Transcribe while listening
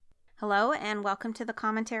Hello and welcome to the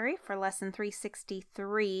commentary for Lesson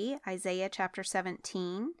 363, Isaiah chapter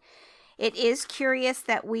 17. It is curious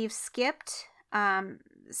that we've skipped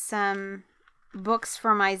some books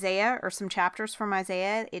from Isaiah or some chapters from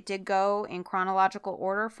Isaiah. It did go in chronological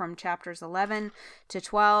order from chapters 11 to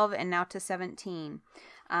 12 and now to 17.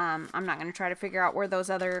 I'm not going to try to figure out where those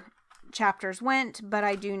other chapters went, but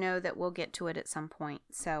I do know that we'll get to it at some point.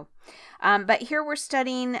 But here we're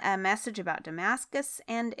studying a message about Damascus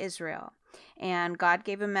and Israel. And God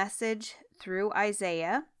gave a message through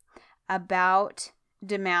Isaiah about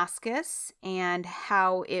Damascus and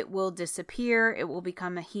how it will disappear. It will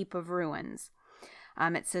become a heap of ruins.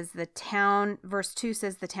 It says verse 2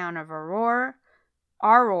 says the town of Aroer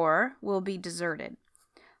will be deserted.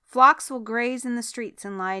 Flocks will graze in the streets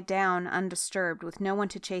and lie down undisturbed with no one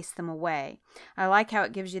to chase them away. I like how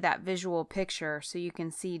it gives you that visual picture so you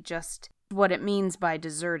can see just what it means by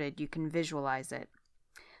deserted. You can visualize it.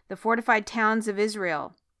 The fortified towns of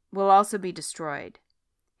Israel will also be destroyed,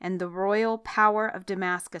 and the royal power of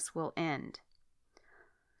Damascus will end.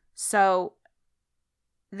 So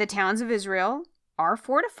the towns of Israel are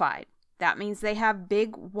fortified. That means they have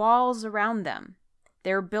big walls around them.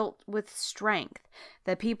 They're built with strength.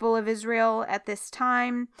 The people of Israel at this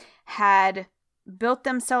time had built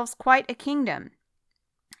themselves quite a kingdom,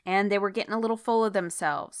 and they were getting a little full of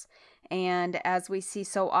themselves. And as we see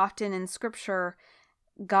so often in Scripture,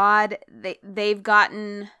 they've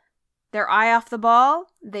gotten their eye off the ball.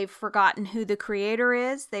 They've forgotten who the Creator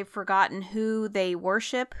is. They've forgotten who they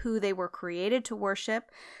worship, who they were created to worship,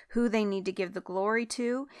 who they need to give the glory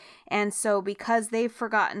to. And so because they've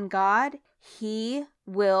forgotten God, He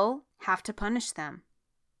will have to punish them.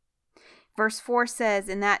 Verse 4 says,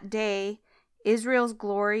 "In that day, Israel's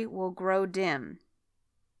glory will grow dim."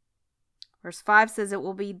 Verse 5 says it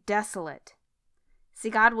will be desolate. See,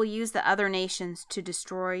 God will use the other nations to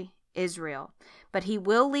destroy Israel, but He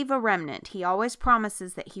will leave a remnant. He always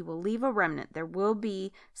promises that He will leave a remnant. There will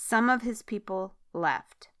be some of His people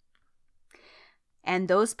left. And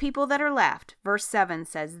those people that are left, verse 7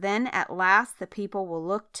 says, "Then at last the people will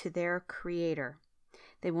look to their Creator.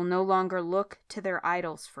 They will no longer look to their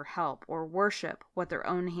idols for help or worship what their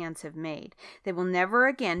own hands have made. They will never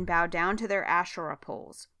again bow down to their Asherah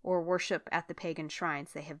poles or worship at the pagan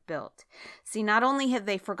shrines they have built." See, not only have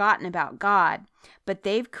they forgotten about God, but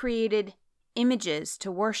they've created images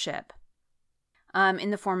to worship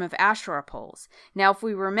in the form of Asherah poles. Now, if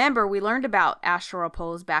we remember, we learned about Asherah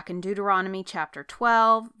poles back in Deuteronomy chapter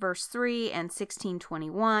 12, verse 3 and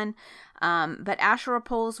 16:21. But Asherah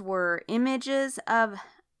poles were images of,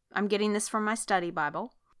 I'm getting this from my study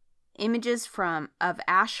Bible, images of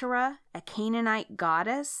Asherah, a Canaanite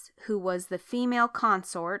goddess who was the female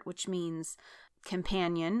consort, which means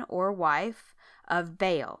companion or wife, of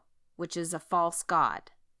Baal, which is a false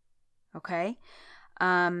god. Okay?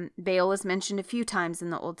 Baal is mentioned a few times in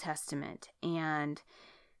the Old Testament, and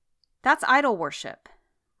that's idol worship,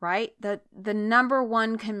 right? The number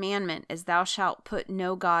one commandment is thou shalt put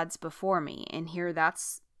no gods before me. And here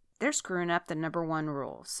they're screwing up the number one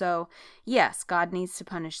rule. So yes, God needs to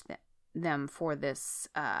punish them for this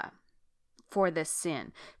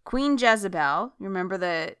sin. Queen Jezebel, remember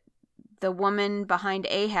the woman behind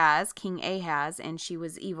Ahaz, King Ahaz, and she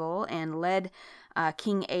was evil and led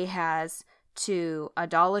King Ahaz to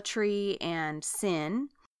idolatry and sin.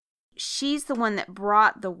 She's the one that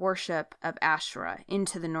brought the worship of Asherah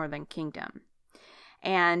into the northern kingdom.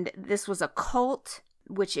 And this was a cult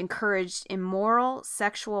which encouraged immoral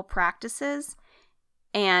sexual practices,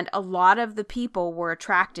 and a lot of the people were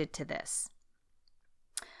attracted to this.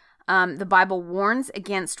 The Bible warns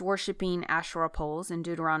against worshiping Asherah poles in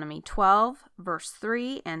Deuteronomy 12, verse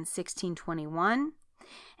 3 and 16:21.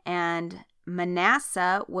 And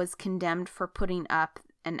Manasseh was condemned for putting up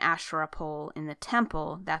an Asherah pole in the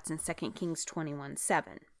temple. That's in 2 Kings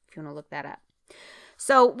 21:7, if you want to look that up.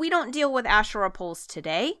 So we don't deal with Asherah poles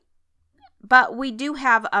today, but we do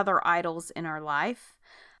have other idols in our life.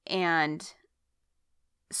 And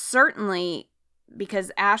certainly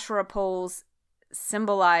because Asherah poles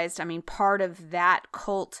symbolized, part of that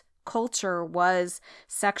culture was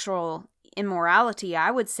sexual immorality. I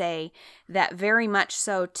would say that very much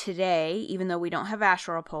so today, even though we don't have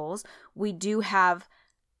Asherah poles, we do have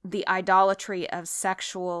the idolatry of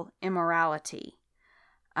sexual immorality.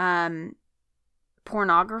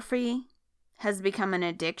 Pornography has become an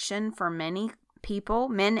addiction for many people,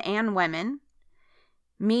 men and women.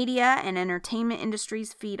 Media and entertainment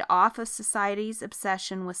industries feed off of society's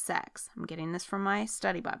obsession with sex. I'm getting this from my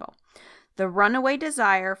study Bible. The runaway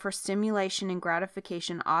desire for stimulation and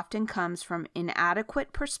gratification often comes from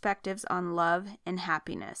inadequate perspectives on love and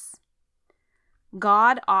happiness.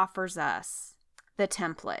 God offers us the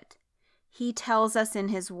template. He tells us in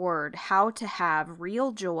his word how to have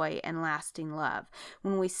real joy and lasting love.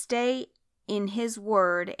 When we stay in his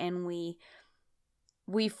word and we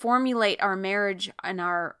formulate our marriage and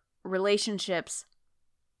our relationships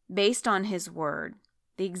based on his word,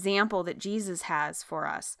 the example that Jesus has for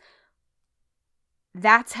us,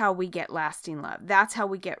 that's how we get lasting love. That's how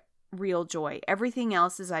we get real joy. Everything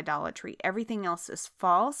else is idolatry. Everything else is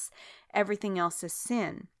false. Everything else is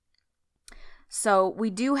sin. So we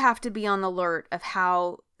do have to be on the alert of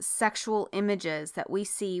how sexual images that we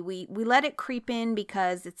see, we let it creep in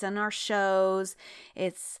because it's in our shows.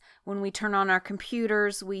 It's when we turn on our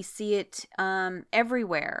computers, we see it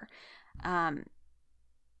everywhere.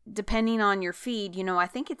 Depending on your feed, I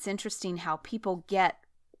think it's interesting how people get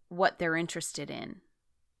what they're interested in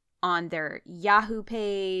on their Yahoo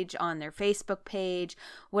page, on their Facebook page,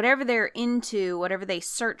 whatever they're into, whatever they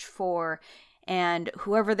search for, and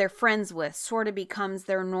whoever they're friends with sort of becomes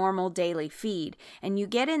their normal daily feed. And you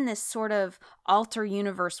get in this sort of alter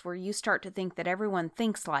universe where you start to think that everyone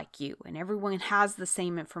thinks like you and everyone has the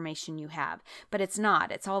same information you have. But it's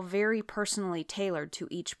not. It's all very personally tailored to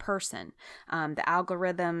each person. The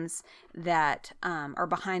algorithms that are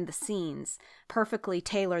behind the scenes perfectly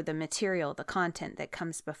tailor the material, the content that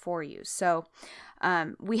comes before you. So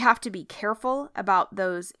we have to be careful about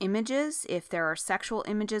those images. If there are sexual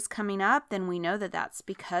images coming up, then we know that that's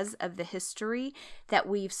because of the history that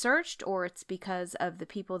we've searched, or it's because of the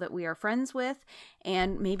people that we are friends with,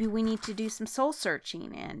 and maybe we need to do some soul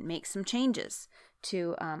searching and make some changes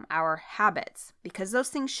to our habits, because those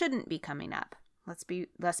things shouldn't be coming up. Let's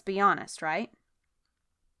be honest, right?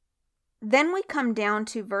 Then we come down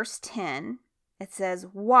to verse 10. It says,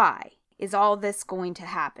 why is all this going to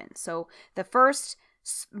happen? So the first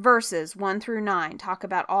verses 1 through 9 talk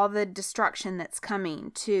about all the destruction that's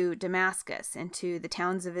coming to Damascus and to the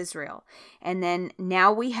towns of Israel. And then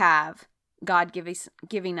now we have God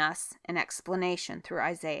giving us an explanation through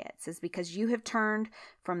Isaiah. It says, because you have turned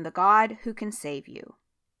from the God who can save you.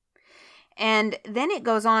 And then it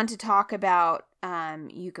goes on to talk about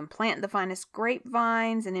you can plant the finest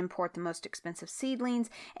grapevines and import the most expensive seedlings,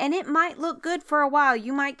 and it might look good for a while.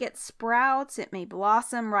 You might get sprouts. It may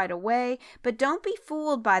blossom right away, but don't be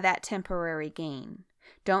fooled by that temporary gain.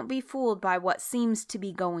 Don't be fooled by what seems to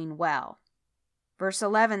be going well. Verse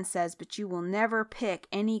 11 says, but you will never pick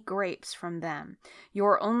any grapes from them.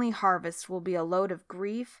 Your only harvest will be a load of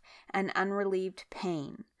grief and unrelieved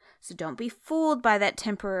pain. So don't be fooled by that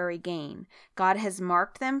temporary gain. God has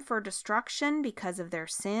marked them for destruction because of their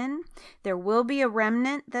sin. There will be a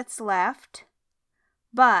remnant that's left.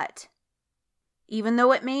 But even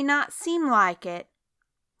though it may not seem like it,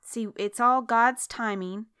 see, it's all God's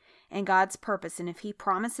timing and God's purpose. And if he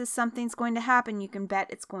promises something's going to happen, you can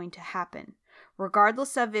bet it's going to happen,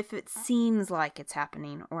 regardless of if it seems like it's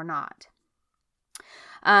happening or not.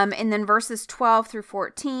 And then verses 12 through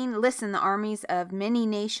 14, listen, the armies of many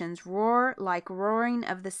nations roar like roaring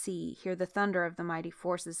of the sea. Hear the thunder of the mighty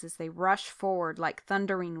forces as they rush forward like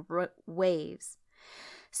thundering waves.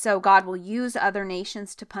 So God will use other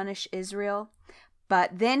nations to punish Israel,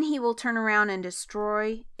 but then he will turn around and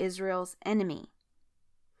destroy Israel's enemy.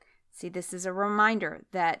 See, this is a reminder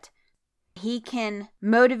that he can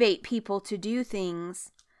motivate people to do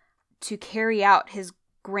things to carry out his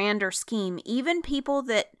grander scheme, even people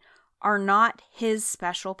that are not his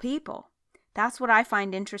special people. That's what I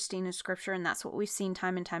find interesting in Scripture, and that's what we've seen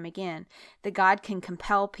time and time again, that God can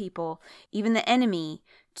compel people, even the enemy,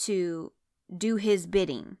 to do his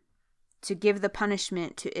bidding, to give the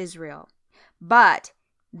punishment to Israel. But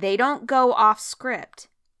they don't go off script.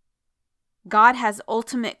 God has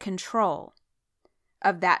ultimate control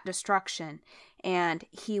of that destruction, and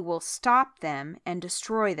he will stop them and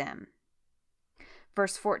destroy them.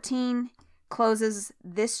 Verse 14 closes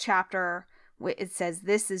this chapter. It says,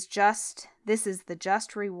 this is the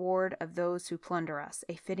just reward of those who plunder us,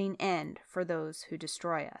 a fitting end for those who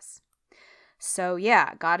destroy us. So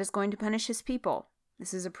yeah, God is going to punish his people.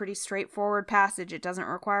 This is a pretty straightforward passage. It doesn't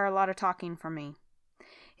require a lot of talking from me.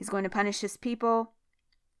 He's going to punish his people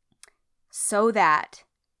so that,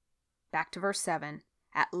 back to verse 7,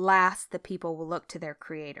 at last the people will look to their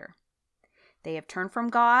Creator. They have turned from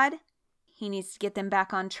God. He needs to get them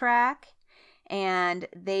back on track, and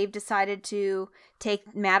they've decided to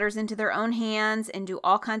take matters into their own hands and do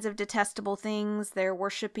all kinds of detestable things. They're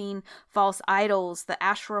worshiping false idols, the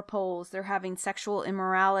Asherah poles. They're having sexual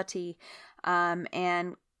immorality,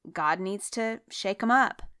 and God needs to shake them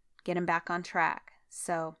up, get them back on track.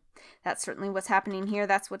 So that's certainly what's happening here.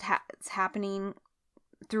 That's what's happening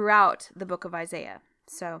throughout the book of Isaiah.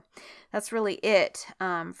 So that's really it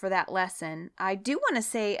for that lesson. I do want to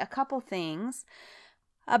say a couple things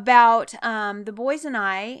about the boys and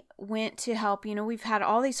I went to help. We've had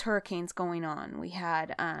all these hurricanes going on. We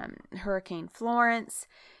had Hurricane Florence,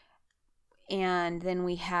 and then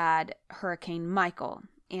we had Hurricane Michael.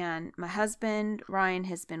 And my husband, Ryan,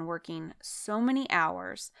 has been working so many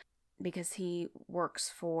hours because he works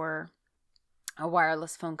for a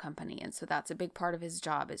wireless phone company. And so that's a big part of his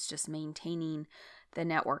job, is just maintaining the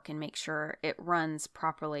network and make sure it runs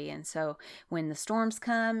properly. And so when the storms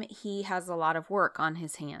come, he has a lot of work on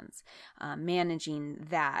his hands, managing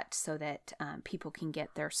that so that people can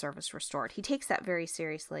get their service restored. He takes that very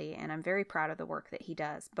seriously, and I'm very proud of the work that he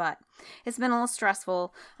does. But it's been a little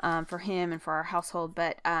stressful for him and for our household.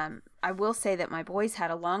 But I will say that my boys had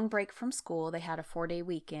a long break from school. They had a 4-day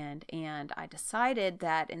weekend, and I decided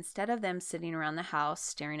that instead of them sitting around the house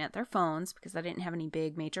staring at their phones, because I didn't have any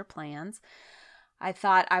big major plans, I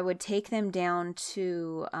thought I would take them down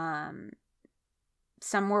to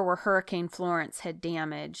somewhere where Hurricane Florence had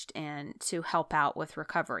damaged, and to help out with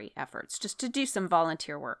recovery efforts, just to do some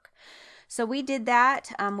volunteer work. So we did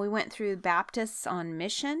that. We went through Baptists on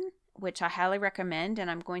Mission, which I highly recommend,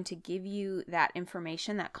 and I'm going to give you that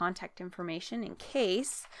information, that contact information, in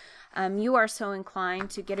case you are so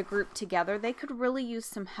inclined to get a group together. They could really use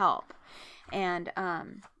some help. And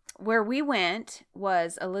where we went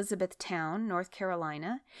was Elizabethtown, North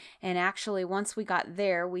Carolina. And actually, once we got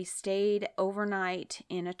there, we stayed overnight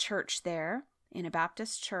in a church there, in a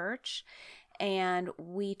Baptist church. And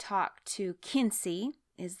we talked to Kinsey,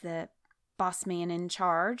 is the boss man in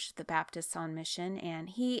charge, the Baptists on Mission.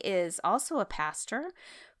 And he is also a pastor.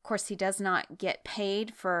 Of course, he does not get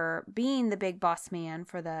paid for being the big boss man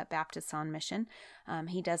for the Baptists on Mission.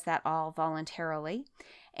 He does that all voluntarily.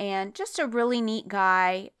 And just a really neat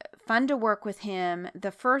guy, fun to work with him.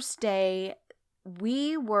 The first day,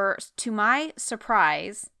 we were, to my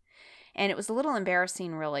surprise, and it was a little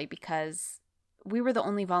embarrassing really, because we were the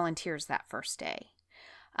only volunteers that first day.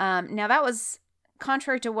 Now that was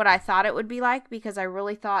contrary to what I thought it would be like, because I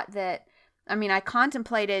really thought that, I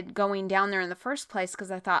contemplated going down there in the first place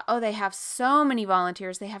because I thought, oh, they have so many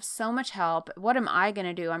volunteers. They have so much help. What am I going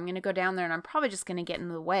to do? I'm going to go down there and I'm probably just going to get in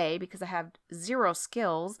the way because I have zero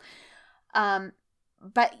skills. But,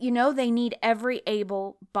 they need every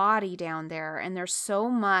able body down there. And there's so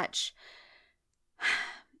much.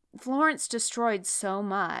 Florence destroyed so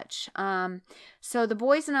much. So the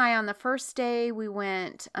boys and I, on the first day, we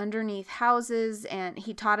went underneath houses, and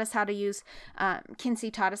he taught us how to use,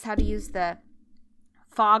 Kinsey taught us how to use the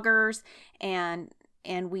foggers, and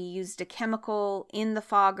we used a chemical in the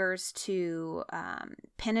foggers to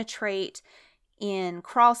penetrate in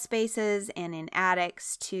crawl spaces and in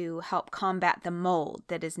attics to help combat the mold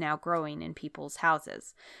that is now growing in people's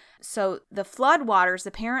houses. So the flood waters,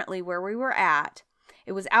 apparently where we were at,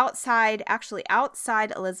 it was outside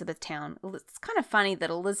Elizabethtown. It's kind of funny that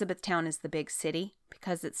Elizabethtown is the big city,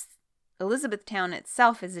 because Elizabethtown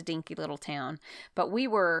itself is a dinky little town, but we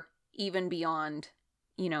were even beyond,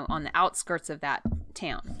 on the outskirts of that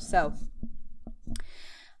town. So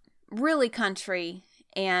really country,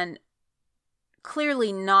 and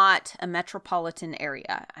clearly not a metropolitan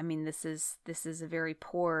area. This is a very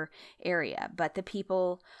poor area, but the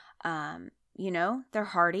people, they're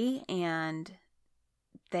hardy, and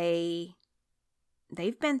they've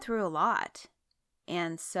been through a lot.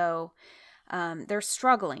 And so they're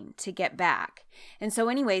struggling to get back. And so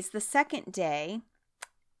anyways, the second day,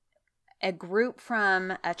 a group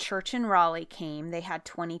from a church in Raleigh came. They had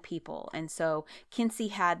 20 people. And so Kinsey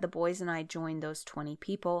had the boys and I join those 20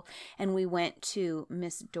 people. And we went to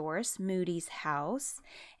Miss Doris Moody's house.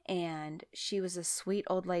 And she was a sweet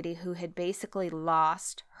old lady who had basically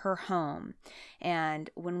lost her home. And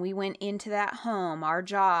when we went into that home, our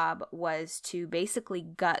job was to basically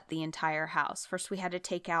gut the entire house. First, we had to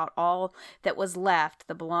take out all that was left,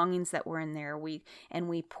 the belongings that were in there. We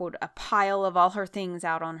put a pile of all her things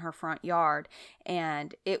out on her front yard.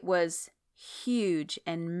 And it was huge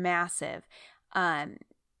and massive.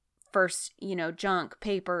 First, junk,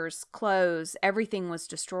 papers, clothes, everything was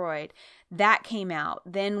destroyed. That came out.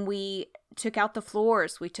 Then we took out the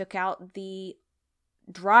floors. We took out the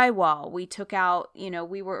drywall. We took out,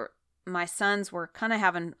 my sons were kind of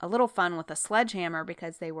having a little fun with a sledgehammer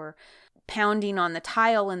because they were pounding on the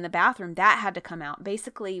tile in the bathroom. That had to come out.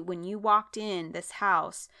 Basically, when you walked in this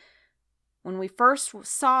house, when we first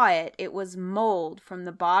saw it, it was mold from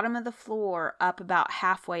the bottom of the floor up about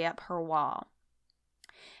halfway up her wall.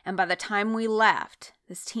 And by the time we left,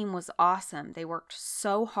 this team was awesome. They worked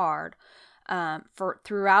so hard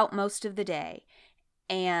throughout most of the day.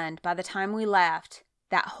 And by the time we left,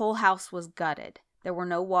 that whole house was gutted. There were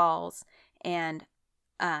no walls, and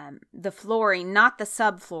the flooring, not the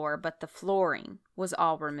subfloor, but the flooring was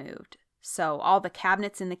all removed. So all the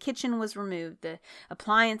cabinets in the kitchen was removed. The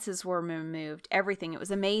appliances were removed. Everything. It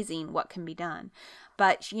was amazing what can be done.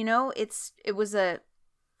 But, it was a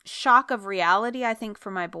shock of reality, I think,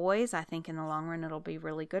 for my boys. I think in the long run it'll be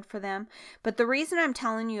really good for them. But the reason I'm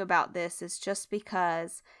telling you about this is just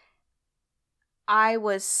because I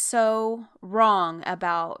was so wrong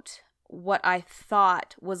about what I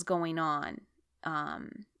thought was going on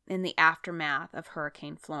in the aftermath of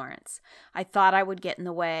Hurricane Florence. I thought I would get in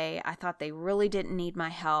the way. I thought they really didn't need my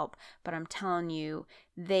help, but I'm telling you,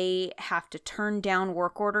 they have to turn down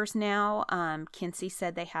work orders now. Kinsey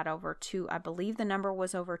said they had I believe the number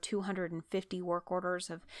was over 250 work orders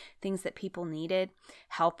of things that people needed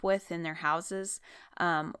help with in their houses.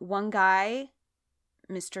 One guy,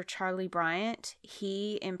 Mr. Charlie Bryant,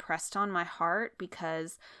 he impressed on my heart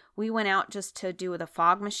because we went out just to do the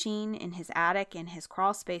fog machine in his attic and his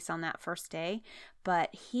crawl space on that first day,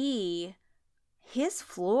 but his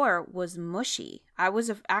floor was mushy. I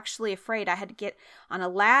was actually afraid. I had to get on a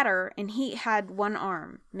ladder, and he had one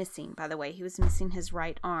arm missing, by the way. He was missing his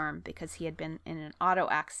right arm because he had been in an auto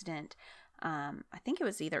accident. I think it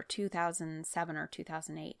was either 2007 or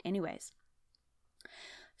 2008. Anyways.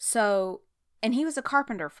 So, and he was a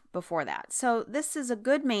carpenter before that. So this is a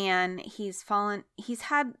good man. He's had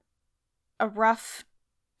a rough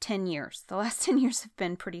 10 years. The last 10 years have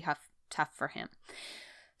been pretty tough for him.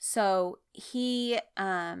 So he,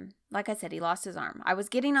 like I said, he lost his arm. I was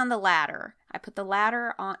getting on the ladder. I put the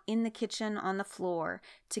ladder in the kitchen on the floor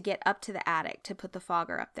to get up to the attic to put the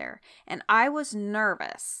fogger up there. And I was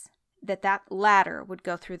nervous that ladder would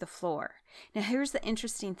go through the floor. Now, here's the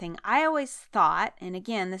interesting thing. I always thought, and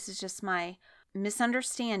again, this is just my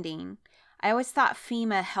misunderstanding, I always thought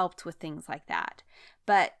FEMA helped with things like that.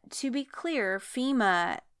 But to be clear,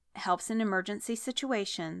 FEMA helps in emergency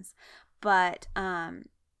situations, but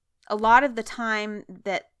a lot of the time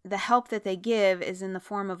that the help that they give is in the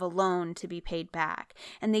form of a loan to be paid back.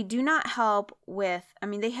 And they do not help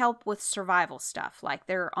they help with survival stuff. Like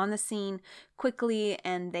they're on the scene quickly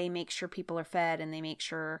and they make sure people are fed and they make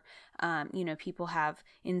sure, people have,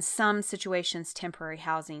 in some situations, temporary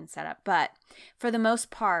housing set up. But for the most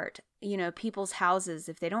part, people's houses,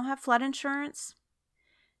 if they don't have flood insurance,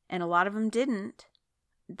 and a lot of them didn't,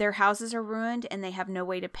 their houses are ruined and they have no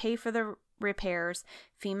way to pay for the repairs.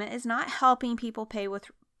 FEMA is not helping people pay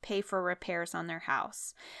for repairs on their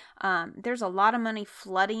house. There's a lot of money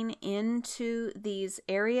flooding into these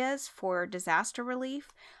areas for disaster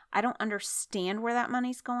relief. I don't understand where that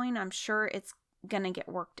money's going. I'm sure it's going to get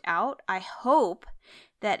worked out. I hope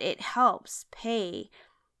that it helps pay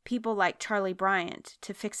people like Charlie Bryant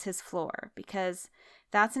to fix his floor, because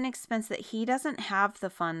that's an expense that he doesn't have the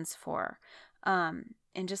funds for.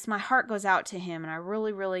 And just my heart goes out to him, and I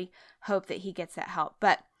really, really hope that he gets that help.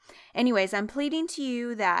 But anyways, I'm pleading to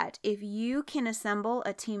you that if you can assemble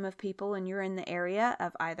a team of people and you're in the area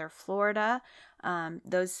of either Florida,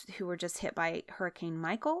 those who were just hit by Hurricane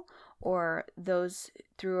Michael, or those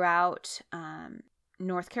throughout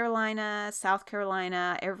North Carolina, South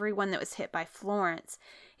Carolina, everyone that was hit by Florence,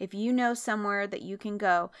 if you know somewhere that you can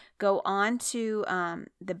go on to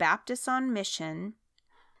the Baptists on Mission.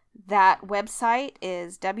 That website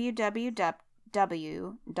is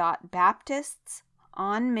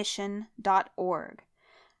www.baptistsonmission.org.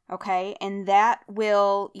 Okay, and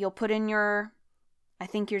you'll put in your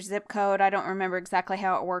zip code. I don't remember exactly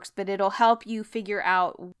how it works, but it'll help you figure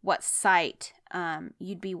out what site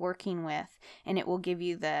you'd be working with, and it will give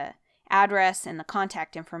you the address and the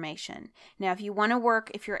contact information. Now, if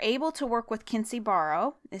you're able to work with Kinsey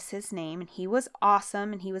Barrow, is his name, and he was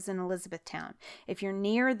awesome, and he was in Elizabethtown. If you're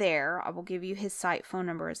near there, I will give you his site phone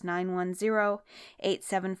number is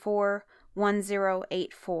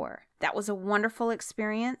 910-874-1084. That was a wonderful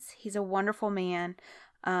experience. He's a wonderful man,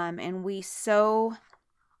 and we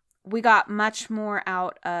got much more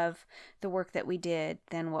out of the work that we did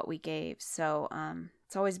than what we gave. So,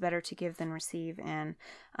 it's always better to give than receive. And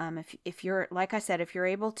if you're, like I said, if you're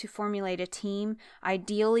able to formulate a team,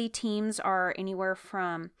 ideally teams are anywhere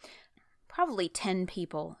from probably 10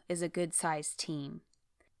 people is a good sized team.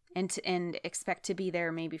 And expect to be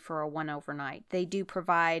there maybe for a one overnight. They do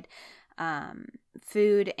provide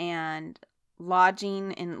food and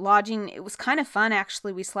lodging. And lodging, it was kind of fun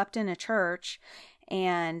actually. We slept in a church,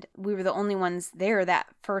 and we were the only ones there that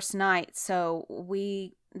first night. So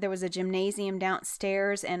there was a gymnasium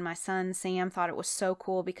downstairs, and my son Sam thought it was so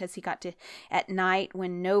cool because he got to, at night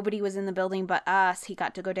when nobody was in the building but us, he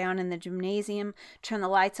got to go down in the gymnasium, turn the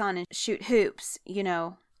lights on, and shoot hoops,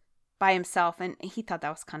 by himself, and he thought that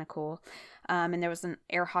was kind of cool. And there was an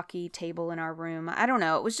air hockey table in our room. I don't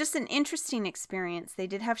know. It was just an interesting experience. They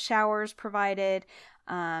did have showers provided,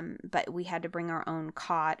 but we had to bring our own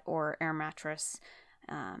cot or air mattress,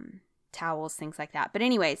 towels, things like that. But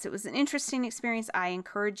anyways, it was an interesting experience. I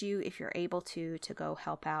encourage you, if you're able to go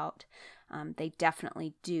help out. They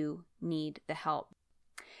definitely do need the help.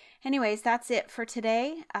 Anyways, that's it for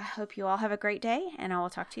today. I hope you all have a great day, and I will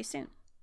talk to you soon.